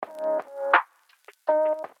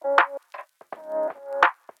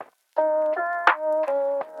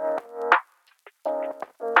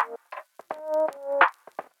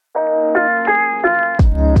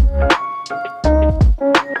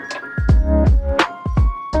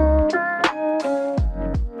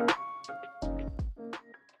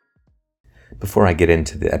Before I get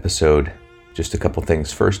into the episode, just a couple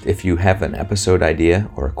things. First, if you have an episode idea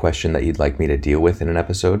or a question that you'd like me to deal with in an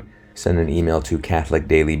episode, send an email to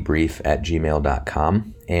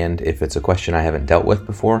catholicdailybrief@gmail.com. And if it's a question I haven't dealt with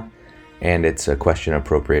before, and it's a question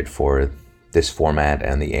appropriate for this format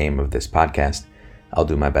and the aim of this podcast, I'll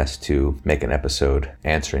do my best to make an episode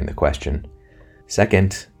answering the question.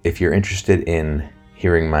 Second, if you're interested in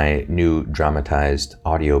hearing my new dramatized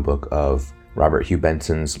audiobook of Robert Hugh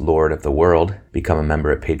Benson's Lord of the World, become a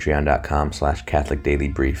member at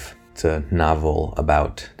patreon.com/catholicdailybrief. It's a novel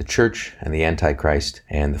about the church and the Antichrist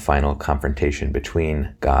and the final confrontation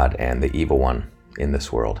between God and the evil one in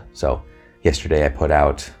this world. So yesterday I put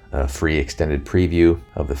out a free extended preview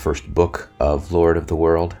of the first book of Lord of the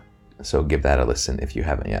World. So give that a listen if you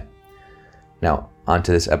haven't yet. Now, on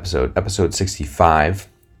to this episode. Episode 65.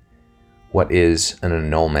 What is an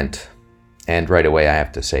annulment? And right away I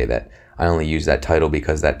have to say that I only use that title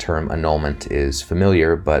because that term annulment is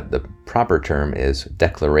familiar, but the proper term is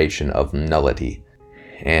declaration of nullity.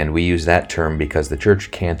 And we use that term because the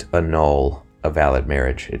church can't annul a valid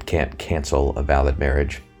marriage. It can't cancel a valid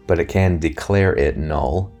marriage, but it can declare it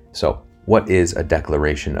null. So, what is a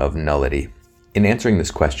declaration of nullity? In answering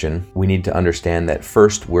this question, we need to understand that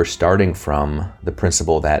first we're starting from the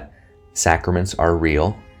principle that sacraments are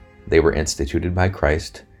real. They were instituted by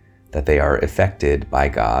Christ, that they are effected by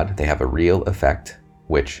God. They have a real effect,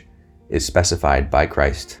 which is specified by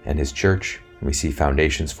Christ and His church. We see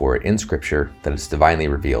foundations for it in Scripture, that it's divinely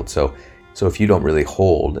revealed. So if you don't really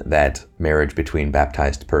hold that marriage between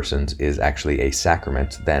baptized persons is actually a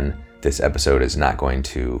sacrament, then this episode is not going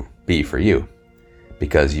to be for you,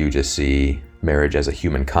 because you just see marriage as a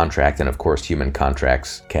human contract, and of course human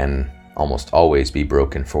contracts can almost always be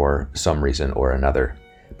broken for some reason or another.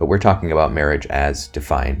 But we're talking about marriage as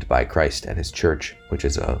defined by Christ and His church, which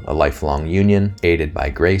is a lifelong union aided by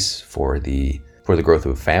grace for the growth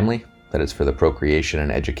of a family, that is for the procreation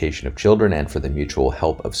and education of children and for the mutual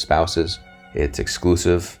help of spouses. It's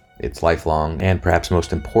exclusive, it's lifelong, and perhaps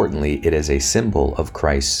most importantly, it is a symbol of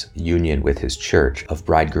Christ's union with His church, of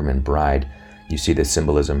bridegroom and bride. You see this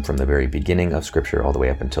symbolism from the very beginning of Scripture all the way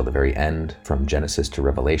up until the very end, from Genesis to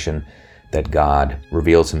Revelation, that God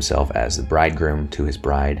reveals Himself as the bridegroom to His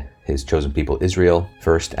bride, His chosen people Israel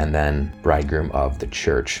first, and then bridegroom of the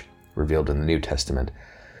church, revealed in the New Testament.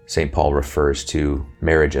 St. Paul refers to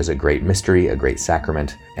marriage as a great mystery, a great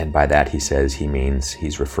sacrament, and by that he says he means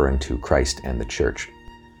he's referring to Christ and the church.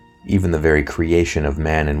 Even the very creation of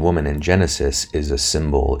man and woman in Genesis is a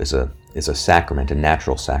symbol, is a sacrament, a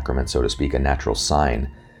natural sacrament, so to speak, a natural sign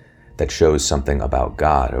that shows something about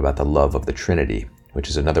God, about the love of the Trinity, which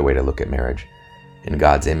is another way to look at marriage. In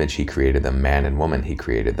God's image, He created them, man and woman, He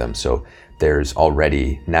created them. So there's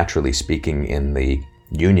already, naturally speaking, in the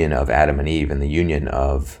union of Adam and Eve, in the union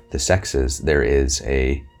of the sexes, there is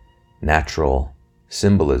a natural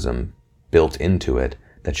symbolism built into it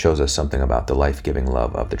that shows us something about the life-giving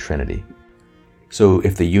love of the Trinity. So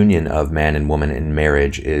if the union of man and woman in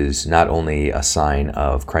marriage is not only a sign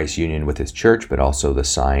of Christ's union with His church, but also the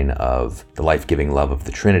sign of the life-giving love of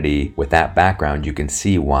the Trinity, with that background, you can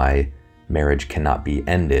see why marriage cannot be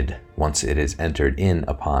ended once it is entered in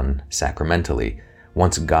upon sacramentally.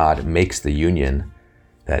 Once God makes the union,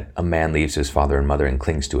 that a man leaves his father and mother and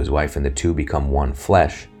clings to his wife, and the two become one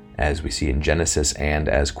flesh, as we see in Genesis and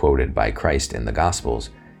as quoted by Christ in the Gospels,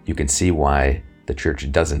 you can see why the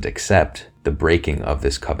church doesn't accept the breaking of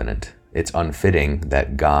this covenant. It's unfitting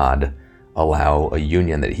that God allow a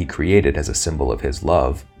union that He created as a symbol of His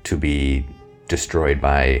love to be destroyed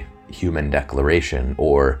by human declaration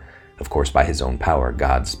or, of course, by His own power.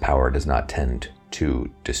 God's power does not tend to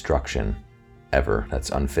destruction ever. That's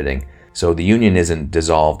unfitting. So the union isn't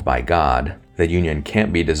dissolved by God. The union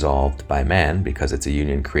can't be dissolved by man because it's a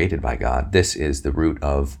union created by God. This is the root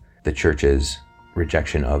of the church's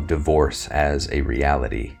rejection of divorce as a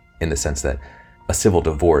reality, in the sense that a civil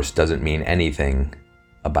divorce doesn't mean anything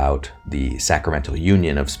about the sacramental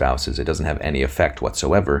union of spouses. It doesn't have any effect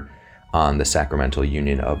whatsoever on the sacramental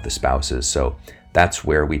union of the spouses. So that's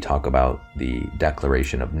where we talk about the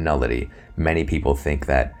declaration of nullity. Many people think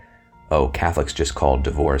that, Catholics just call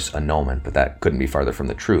divorce annulment, but that couldn't be farther from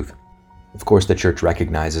the truth. Of course, the Church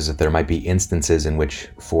recognizes that there might be instances in which,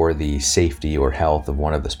 for the safety or health of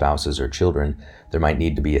one of the spouses or children, there might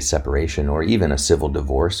need to be a separation or even a civil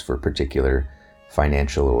divorce for particular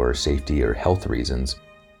financial or safety or health reasons.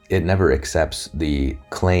 It never accepts the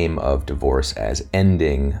claim of divorce as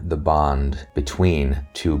ending the bond between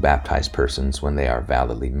two baptized persons when they are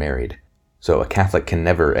validly married. So a Catholic can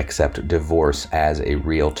never accept divorce as a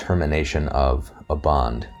real termination of a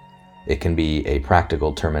bond. It can be a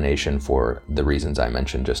practical termination for the reasons I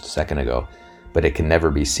mentioned just a second ago, but it can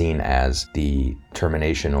never be seen as the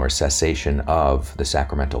termination or cessation of the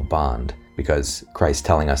sacramental bond, because Christ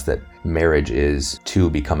telling us that marriage is two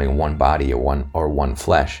becoming one body or one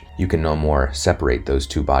flesh. You can no more separate those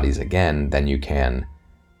two bodies again than you can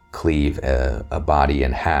cleave a body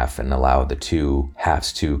in half and allow the two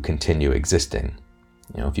halves to continue existing.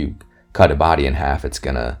 If you cut a body in half, it's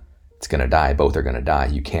gonna die. Both are gonna die.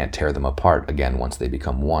 You can't tear them apart again once they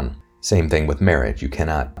become one. Same thing with marriage. You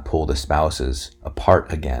cannot pull the spouses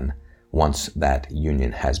apart again once that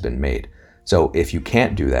union has been made. So if you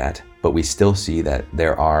can't do that, but we still see that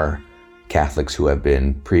there are Catholics who have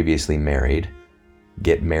been previously married,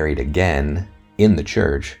 get married again in the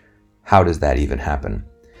church, how does that even happen?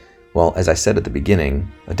 Well, as I said at the beginning,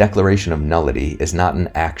 a declaration of nullity is not an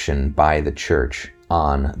action by the church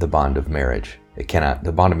on the bond of marriage.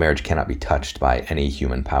 The bond of marriage cannot be touched by any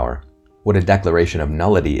human power. What a declaration of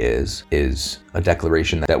nullity is a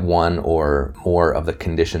declaration that one or more of the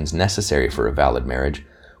conditions necessary for a valid marriage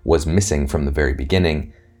was missing from the very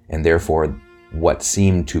beginning, and therefore what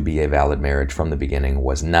seemed to be a valid marriage from the beginning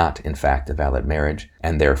was not in fact a valid marriage,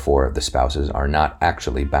 and therefore the spouses are not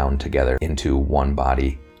actually bound together into one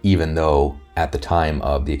body, even though at the time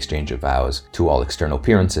of the exchange of vows, to all external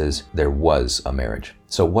appearances, there was a marriage.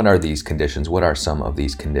 So what are these conditions? What are some of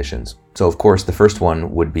these conditions? So of course the first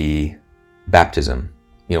one would be baptism.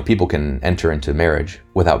 People can enter into marriage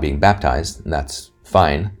without being baptized, and that's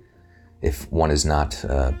fine. If one is not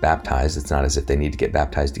baptized, it's not as if they need to get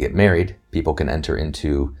baptized to get married. People can enter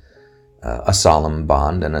into a solemn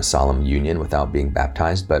bond and a solemn union without being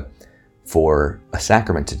baptized, but for a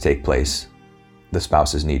sacrament to take place, the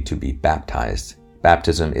spouses need to be baptized.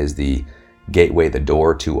 Baptism is the gateway, the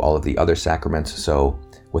door to all of the other sacraments, so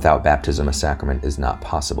without baptism, a sacrament is not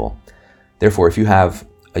possible. Therefore, if you have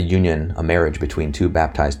a union, a marriage between two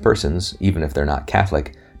baptized persons, even if they're not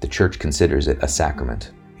Catholic, the church considers it a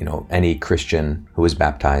sacrament. Any Christian who is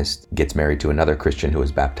baptized gets married to another Christian who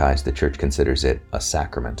is baptized, the church considers it a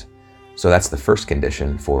sacrament. So that's the first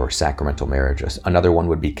condition for sacramental marriage. Another one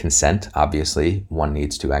would be consent. Obviously, one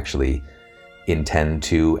needs to actually intend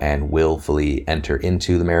to and willfully enter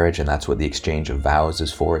into the marriage, and that's what the exchange of vows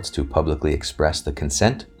is for. It's to publicly express the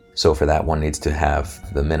consent. So for that, one needs to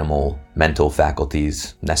have the minimal mental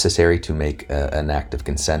faculties necessary to make an act of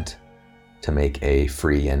consent, to make a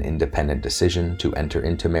free and independent decision to enter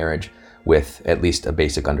into marriage with at least a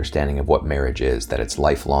basic understanding of what marriage is, that it's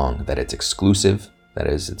lifelong, that it's exclusive, that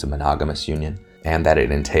is, it's a monogamous union, and that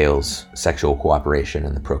it entails sexual cooperation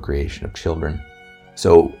and the procreation of children.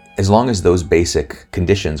 So as long as those basic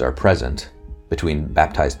conditions are present between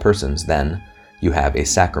baptized persons, then you have a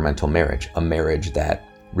sacramental marriage, a marriage that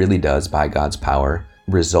really does, by God's power,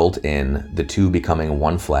 result in the two becoming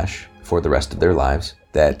one flesh for the rest of their lives,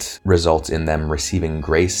 that results in them receiving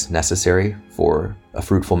grace necessary for a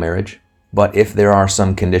fruitful marriage. But if there are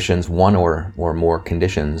some conditions, one or more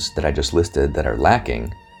conditions that I just listed that are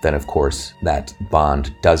lacking, then of course that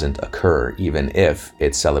bond doesn't occur, even if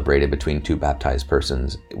it's celebrated between two baptized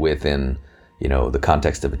persons within, the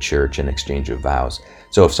context of a church and exchange of vows.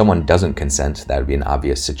 So if someone doesn't consent, that would be an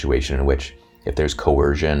obvious situation in which, if there's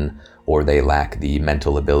coercion or they lack the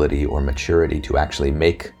mental ability or maturity to actually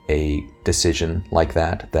make a decision like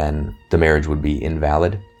that, then the marriage would be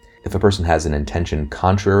invalid. If a person has an intention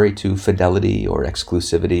contrary to fidelity or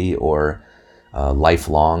exclusivity or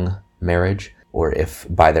lifelong marriage, or if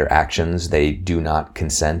by their actions they do not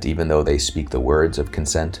consent even though they speak the words of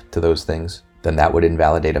consent to those things, then that would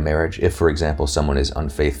invalidate a marriage. If, for example, someone is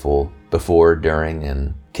unfaithful before, during,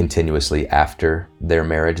 and continuously after their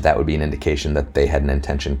marriage, that would be an indication that they had an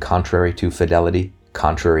intention contrary to fidelity,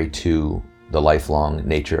 contrary to the lifelong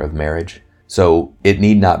nature of marriage. So it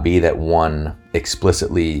need not be that one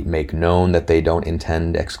explicitly make known that they don't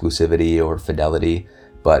intend exclusivity or fidelity,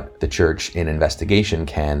 but the church in investigation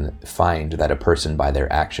can find that a person, by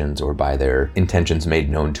their actions or by their intentions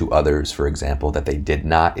made known to others, for example, that they did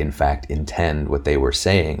not in fact intend what they were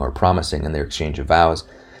saying or promising in their exchange of vows,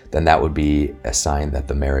 then that would be a sign that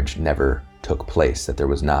the marriage never took place, that there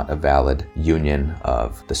was not a valid union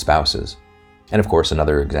of the spouses. And of course,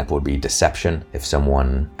 another example would be deception. If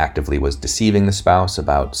someone actively was deceiving the spouse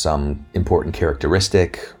about some important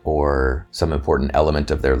characteristic or some important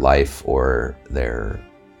element of their life or their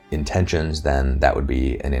intentions, then that would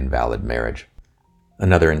be an invalid marriage.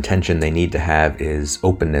 Another intention they need to have is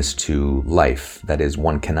openness to life. That is,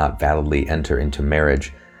 one cannot validly enter into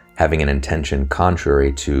marriage having an intention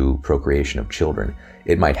contrary to procreation of children.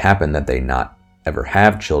 It might happen that they not ever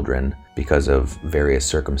have children because of various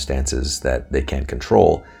circumstances that they can't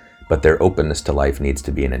control, but their openness to life needs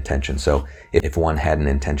to be an intention. So if one had an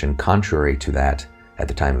intention contrary to that at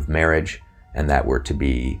the time of marriage, and that were to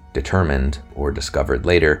be determined or discovered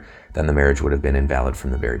later, then the marriage would have been invalid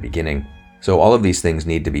from the very beginning. So all of these things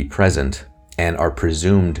need to be present and are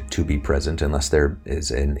presumed to be present unless there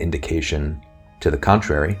is an indication to the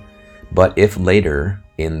contrary. But if later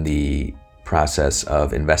in the process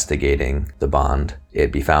of investigating the bond,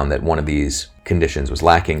 it be found that one of these conditions was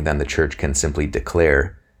lacking, then the church can simply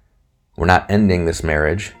declare, we're not ending this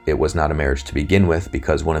marriage. It was not a marriage to begin with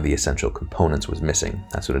because one of the essential components was missing.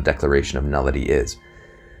 That's what a declaration of nullity is.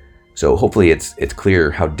 So hopefully it's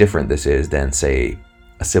clear how different this is than, say,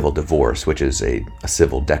 a civil divorce, which is a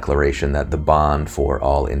civil declaration that the bond for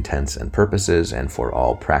all intents and purposes and for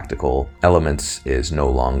all practical elements is no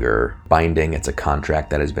longer binding. It's a contract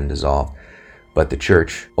that has been dissolved. But the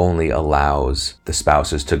church only allows the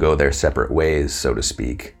spouses to go their separate ways, so to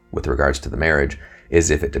speak, with regards to the marriage, is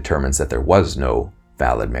if it determines that there was no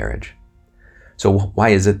valid marriage. So why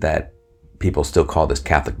is it that people still call this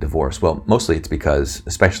Catholic divorce? Well, mostly it's because,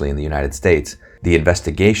 especially in the United States, the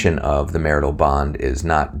investigation of the marital bond is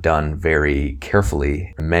not done very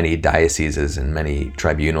carefully. Many dioceses and many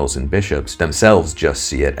tribunals and bishops themselves just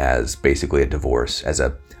see it as basically a divorce, as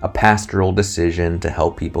a pastoral decision to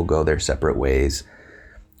help people go their separate ways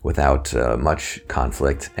without much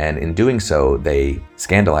conflict. And in doing so, they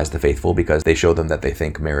scandalize the faithful because they show them that they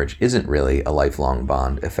think marriage isn't really a lifelong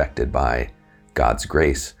bond affected by God's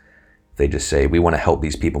grace. They just say, we want to help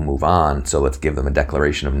these people move on, so let's give them a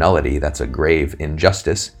declaration of nullity. That's a grave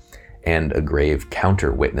injustice and a grave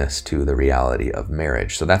counter-witness to the reality of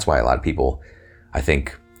marriage. So that's why a lot of people, I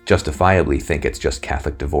think, justifiably think it's just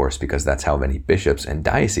Catholic divorce, because that's how many bishops and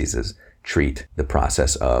dioceses treat the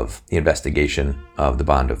process of the investigation of the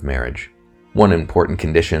bond of marriage. One important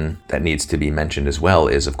condition that needs to be mentioned as well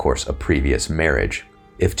is, of course, a previous marriage.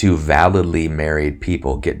 If two validly married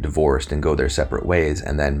people get divorced and go their separate ways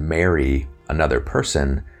and then marry another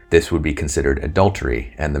person, this would be considered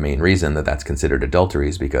adultery. And the main reason that that's considered adultery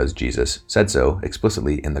is because Jesus said so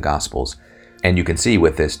explicitly in the Gospels. And you can see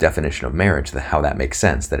with this definition of marriage how that makes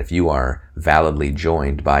sense, that if you are validly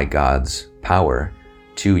joined by God's power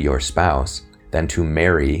to your spouse, then to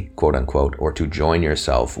marry, quote unquote, or to join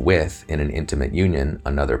yourself with in an intimate union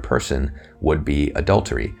another person would be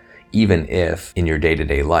adultery. Even if in your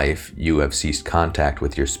day-to-day life you have ceased contact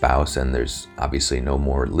with your spouse and there's obviously no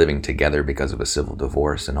more living together because of a civil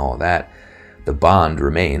divorce and all of that, the bond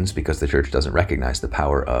remains because the church doesn't recognize the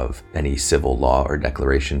power of any civil law or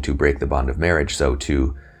declaration to break the bond of marriage. So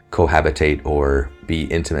to cohabitate or be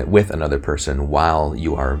intimate with another person while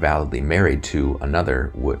you are validly married to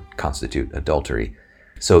another would constitute adultery.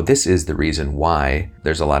 So this is the reason why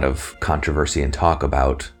there's a lot of controversy and talk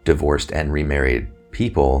about divorced and remarried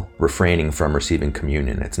people refraining from receiving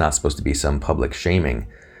communion. It's not supposed to be some public shaming,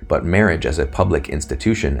 but marriage as a public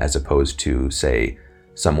institution, as opposed to, say,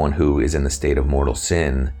 someone who is in the state of mortal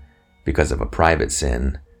sin because of a private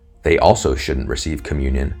sin, they also shouldn't receive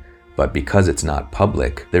communion. But because it's not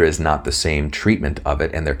public, there is not the same treatment of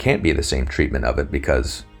it, and there can't be the same treatment of it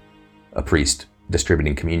because a priest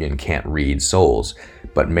distributing communion can't read souls.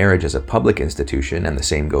 But marriage as a public institution, and the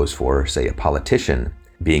same goes for, say, a politician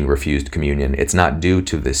being refused communion, it's not due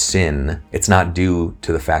to the sin, it's not due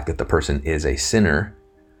to the fact that the person is a sinner,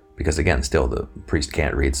 because again, still the priest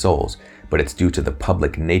can't read souls, but it's due to the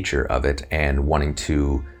public nature of it and wanting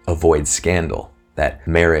to avoid scandal. That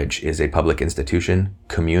marriage is a public institution,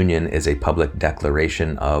 communion is a public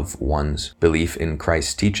declaration of one's belief in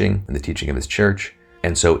Christ's teaching and the teaching of his church.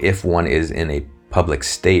 And so if one is in a public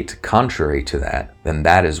state contrary to that, then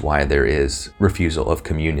that is why there is refusal of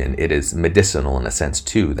communion. It is medicinal in a sense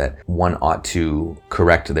too, that one ought to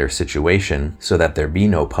correct their situation so that there be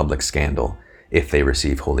no public scandal if they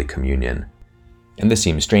receive Holy Communion. And this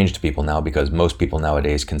seems strange to people now because most people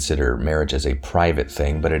nowadays consider marriage as a private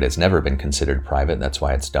thing, but it has never been considered private. That's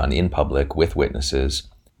why it's done in public with witnesses.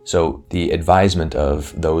 So the advisement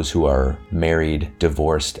of those who are married,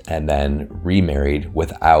 divorced, and then remarried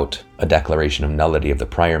without a declaration of nullity of the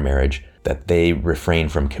prior marriage, that they refrain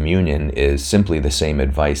from communion, is simply the same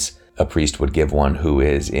advice a priest would give one who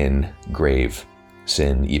is in grave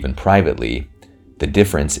sin, even privately. The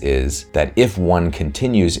difference is that if one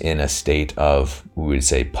continues in a state of, we would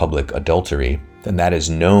say, public adultery, then that is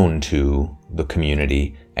known to the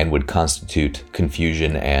community and would constitute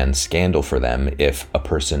confusion and scandal for them if a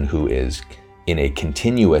person who is in a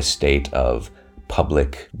continuous state of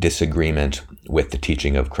public disagreement with the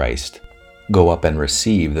teaching of Christ go up and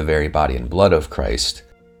receive the very body and blood of Christ.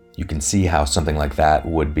 You can see how something like that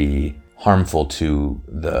would be harmful to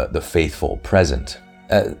the faithful present.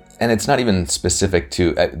 And it's not even specific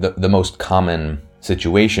to the most common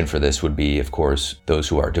situation for this would be, of course, those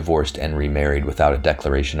who are divorced and remarried without a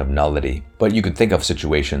declaration of nullity. But you could think of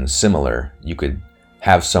situations similar. You could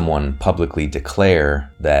have someone publicly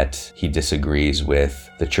declare that he disagrees with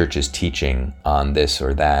the church's teaching on this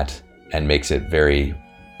or that and makes it very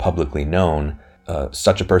publicly known.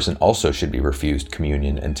 Such a person also should be refused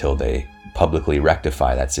communion until they publicly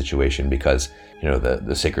rectify that situation, because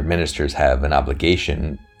the sacred ministers have an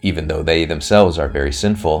obligation, even though they themselves are very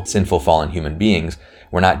sinful fallen human beings.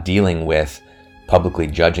 We're not dealing with publicly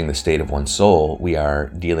judging the state of one's soul. We are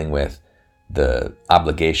dealing with the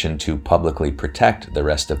obligation to publicly protect the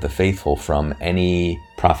rest of the faithful from any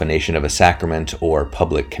profanation of a sacrament or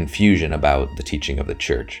public confusion about the teaching of the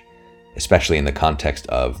church, especially in the context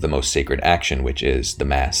of the most sacred action, which is the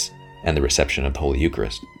Mass and the reception of the Holy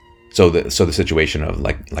Eucharist. So the situation of,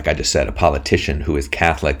 like I just said, a politician who is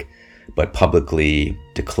Catholic but publicly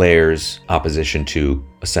declares opposition to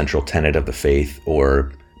a central tenet of the faith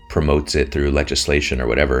or promotes it through legislation or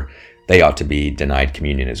whatever, they ought to be denied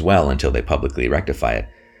communion as well until they publicly rectify it.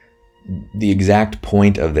 The exact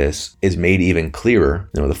point of this is made even clearer,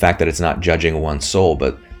 the fact that it's not judging one's soul,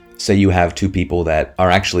 but say you have two people that are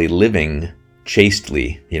actually living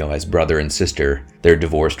chastely, as brother and sister. They're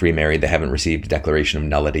divorced, remarried, they haven't received a declaration of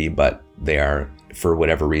nullity, but they are, for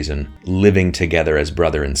whatever reason, living together as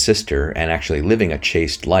brother and sister and actually living a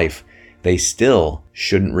chaste life. They still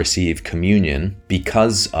shouldn't receive communion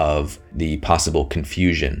because of the possible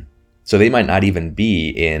confusion. So they might not even be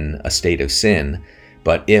in a state of sin,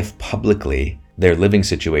 but if publicly their living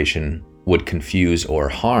situation would confuse or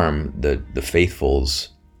harm the faithful's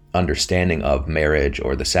understanding of marriage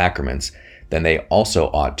or the sacraments, then they also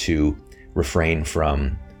ought to refrain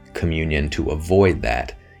from communion to avoid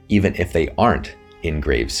that, even if they aren't in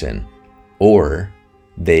grave sin. Or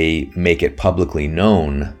they make it publicly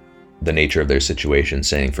known the nature of their situation,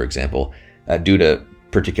 saying, for example, due to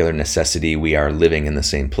particular necessity, we are living in the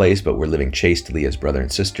same place, but we're living chastely as brother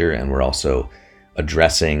and sister, and we're also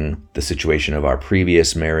addressing the situation of our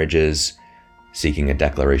previous marriages, seeking a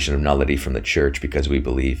declaration of nullity from the church because we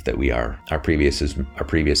believe that our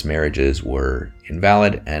previous marriages were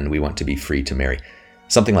invalid and we want to be free to marry.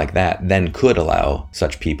 Something like that then could allow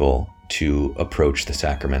such people to approach the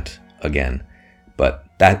sacrament again. But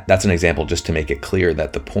that's an example just to make it clear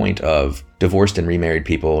that the point of divorced and remarried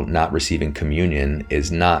people not receiving communion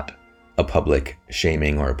is not a public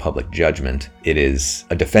shaming or a public judgment. It is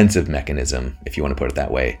a defensive mechanism, if you want to put it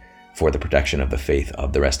that way, for the protection of the faith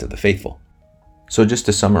of the rest of the faithful. So just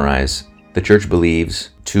to summarize, the Church believes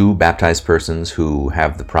two baptized persons who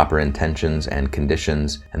have the proper intentions and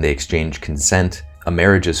conditions, and they exchange consent. A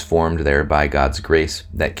marriage is formed there by God's grace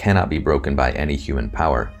that cannot be broken by any human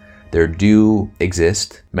power. There do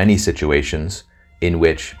exist many situations in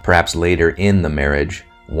which, perhaps later in the marriage,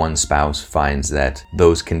 one spouse finds that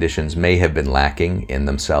those conditions may have been lacking in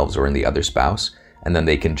themselves or in the other spouse, and then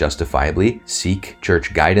they can justifiably seek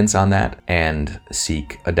church guidance on that and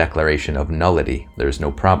seek a declaration of nullity. There's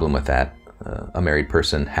no problem with that. A married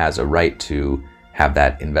person has a right to have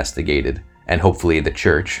that investigated. And hopefully the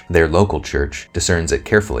church, their local church, discerns it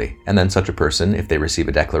carefully. And then such a person, if they receive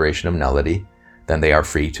a declaration of nullity, then they are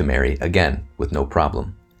free to marry again with no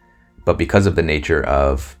problem. But because of the nature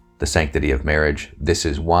of the sanctity of marriage, this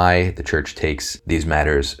is why the church takes these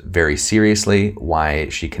matters very seriously, why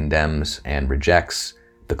she condemns and rejects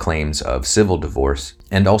the claims of civil divorce,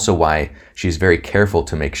 and also why she's very careful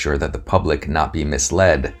to make sure that the public not be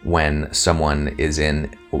misled when someone is in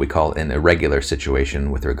what we call an irregular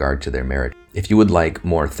situation with regard to their marriage. If you would like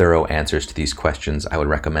more thorough answers to these questions, I would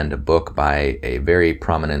recommend a book by a very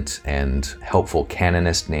prominent and helpful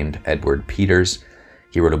canonist named Edward Peters.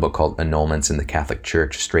 He wrote a book called Annulments in the Catholic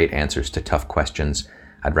Church, Straight Answers to Tough Questions.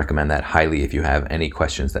 I'd recommend that highly if you have any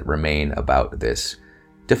questions that remain about this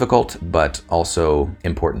difficult but also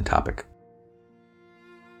important topic.